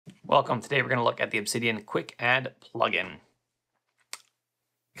Welcome. Today we're going to look at the Obsidian Quick Add plugin.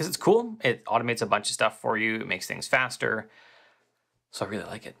 Because it's cool, it automates a bunch of stuff for you, it makes things faster, so I really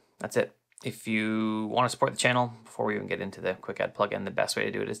like it. That's it. If you want to support the channel, before we even get into the Quick Add plugin, the best way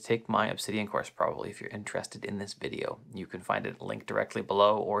to do it is take my Obsidian course, probably, if you're interested in this video. You can find it linked directly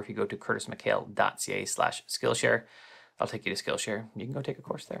below, or if you go to curtismchale.ca/Skillshare, that'll take you to Skillshare. You can go take a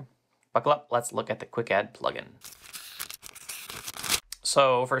course there. Buckle up, let's look at the Quick Add plugin.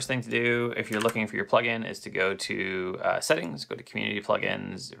 So first thing to do if you're looking for your plugin is to go to settings, go to community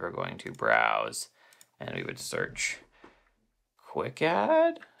plugins. We're going to browse and we would search Quick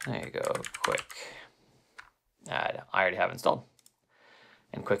Add. There you go, Quick Add. I already have installed.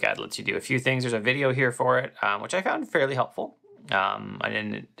 And Quick Add lets you do a few things. There's a video here for it, which I found fairly helpful.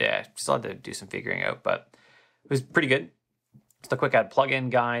 I still had to do some figuring out, but it was pretty good. It's the Quick Add plugin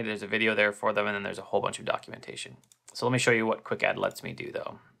guide. There's a video there for them, and then there's a whole bunch of documentation. So let me show you what Quick Add lets me do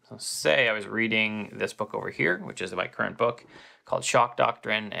though. So say I was reading this book over here, which is my current book called Shock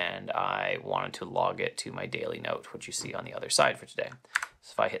Doctrine, and I wanted to log it to my daily note, which you see on the other side for today.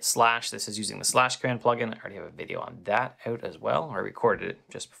 So if I hit /, this is using the / command plugin. I already have a video on that out as well. I recorded it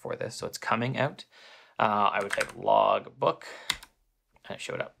just before this, so it's coming out. I would type log book, and it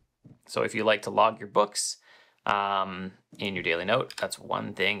showed up. So if you like to log your books, in your daily note, that's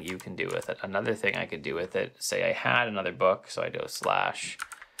one thing you can do with it. Another thing I could do with it, say I had another book, so I do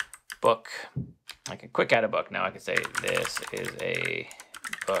 /book. I can quick add a book. Now I could say this is a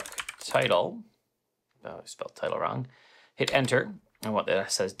book title. Oh, I spelled title wrong. Hit enter, and what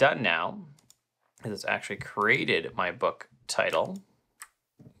that says done now is it's actually created my book title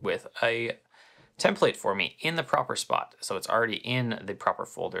with a template for me in the proper spot. So it's already in the proper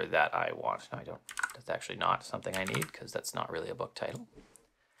folder that I want. No, I don't. That's actually not something I need because that's not really a book title.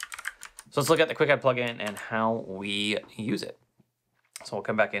 So let's look at the Quick Add plugin and how we use it. So we'll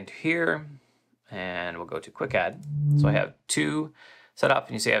come back into here and we'll go to Quick Add. So I have two set up,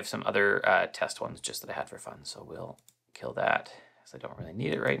 and you see I have some other test ones just that I had for fun. So we'll kill that because I don't really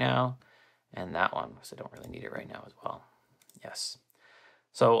need it right now. And that one because I don't really need it right now as well. Yes.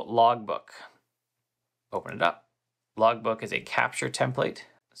 So logbook. Open it up. Logbook is a capture template.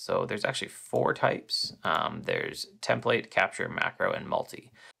 So there's actually 4 types. There's template, capture, macro, and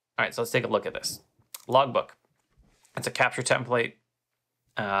multi. All right, so let's take a look at this. Logbook. It's a capture template,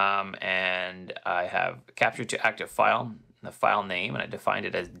 and I have capture to active file, the file name, and I defined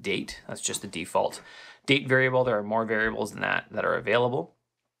it as date. That's just the default date variable. There are more variables than that are available.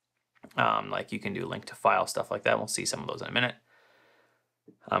 Like you can do link to file, stuff like that. We'll see some of those in a minute.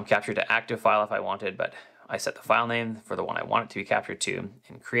 Capture to active file if I wanted, but I set the file name for the one I want it to be captured to,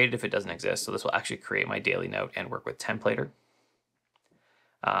 and create it if it doesn't exist. So this will actually create my daily note and work with templater.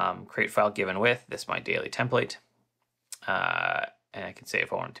 Create file given with, this is my daily template. And I can say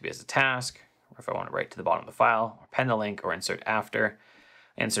if I want it to be as a task, or if I want to write to the bottom of the file, or append the link, or insert after.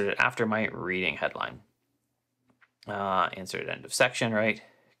 Insert it after my reading headline. Insert end of section, right?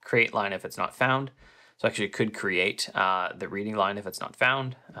 Create line if it's not found. So actually could create the reading line if it's not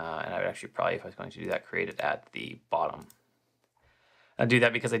found. And I would actually probably, if I was going to do that, create it at the bottom. I'll do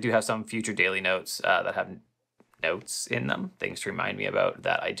that because I do have some future daily notes that have notes in them, things to remind me about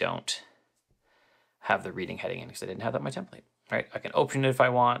that I don't have the reading heading in because I didn't have that in my template. Right? I can open it if I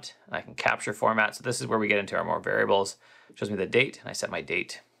want, and I can capture format. So this is where we get into our more variables. It shows me the date, and I set my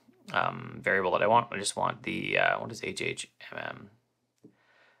date variable that I want. I just want the, what is HHMM?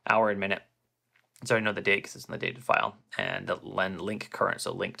 Hour and minute. So I know the date because it's in the dated file, and the link current,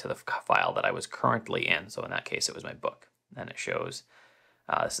 so link to the file that I was currently in. So in that case, it was my book. And it shows,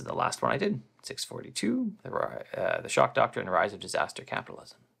 this is the last one I did, 642, the Shock Doctrine, the Rise of Disaster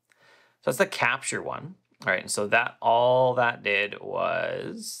Capitalism. So that's the capture one. All right, and so that all that did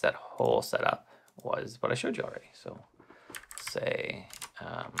was, that whole setup was what I showed you already. So say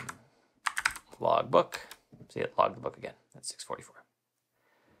logbook, see it log the book again, that's 644.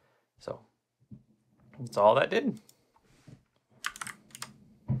 So that's all that did.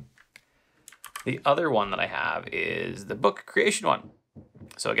 The other one that I have is the book creation one.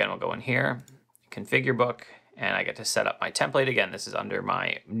 So again, we'll go in here, configure book, and I get to set up my template. Again, this is under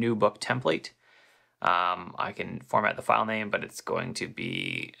my new book template. I can format the file name, but it's going to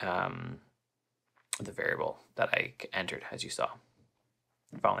be the variable that I entered, as you saw.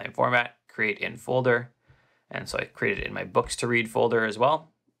 File name format, create in folder. And so I created it in my books to read folder as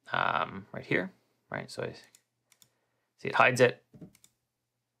well, right here. Right, so I see it hides it.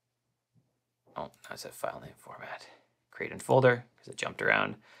 Oh, that's a file name format. Create in folder, because it jumped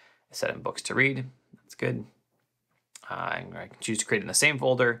around. I set in books to read, that's good. I can choose to create in the same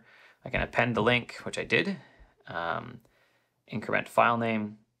folder. I can append the link, which I did. Increment file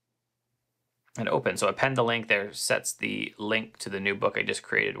name, and open. So append the link there sets the link to the new book I just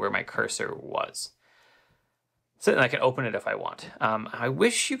created where my cursor was. So then I can open it if I want. I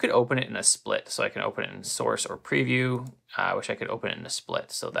wish you could open it in a split, so I can open it in source or preview. I wish I could open it in a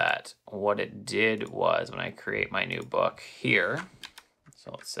split so that what it did was when I create my new book here,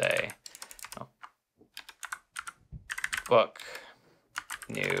 so let's say book,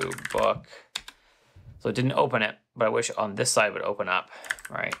 new book. So it didn't open it, but I wish on this side would open up,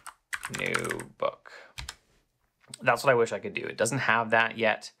 right? New book. That's what I wish I could do. It doesn't have that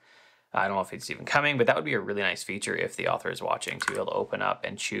yet. I don't know if it's even coming, but that would be a really nice feature if the author is watching, to be able to open up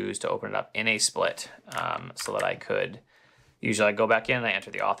and choose to open it up in a split, so that I could, usually I go back in and I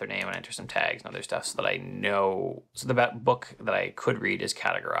enter the author name and I enter some tags and other stuff so that I know, so the book that I could read is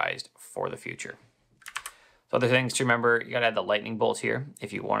categorized for the future. So other things to remember, you gotta add the lightning bolt here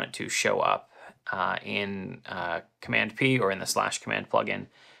if you want it to show up in Command P or in the /command plugin.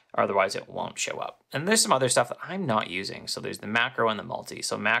 Otherwise it won't show up. And there's some other stuff that I'm not using. So there's the macro and the multi.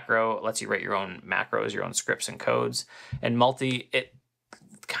 So macro lets you write your own macros, your own scripts and codes. And multi, it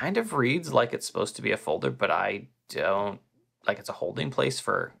kind of reads like it's supposed to be a folder, but I don't, like it's a holding place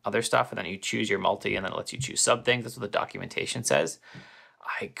for other stuff. And then you choose your multi and then it lets you choose sub things. That's what the documentation says.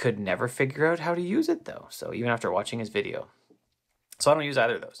 I could never figure out how to use it though. So even after watching his video. So I don't use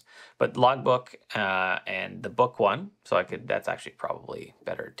either of those, but logbook and the book one. So I could, that's actually probably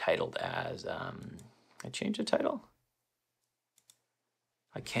better titled as, I change the title?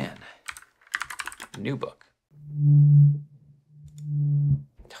 I can. New book.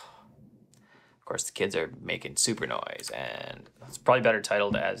 Of course, the kids are making super noise and it's probably better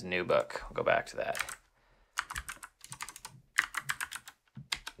titled as new book. I'll go back to that.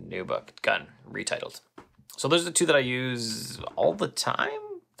 New book, gun, retitled. So those are the two that I use all the time.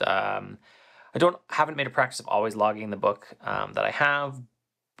 I haven't made a practice of always logging the book that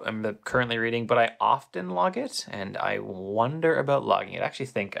I'm currently reading, but I often log it, and I wonder about logging it. I actually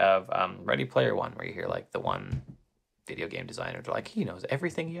think of Ready Player One, where you hear like the one video game designer, they're like, he knows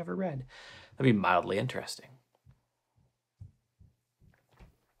everything he ever read. That'd be mildly interesting.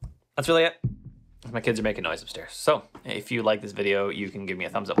 That's really it. My kids are making noise upstairs. So if you like this video, you can give me a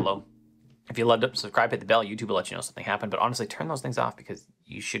thumbs up below. If you loved it, subscribe, hit the bell. YouTube will let you know something happened. But honestly, turn those things off because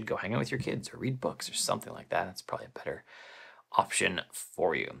you should go hang out with your kids or read books or something like that. That's probably a better option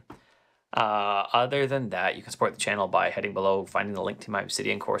for you. Other than that, you can support the channel by heading below, finding the link to my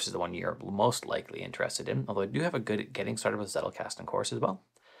Obsidian course is the one you're most likely interested in. Although I do have a good Getting Started with Zettelkasten course as well.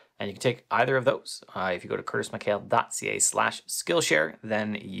 And you can take either of those. If you go to curtismchale.ca/Skillshare,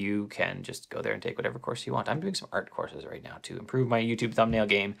 then you can just go there and take whatever course you want. I'm doing some art courses right now to improve my YouTube thumbnail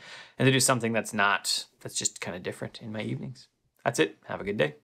game and to do something that's just kind of different in my evenings. That's it. Have a good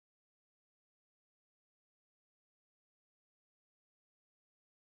day.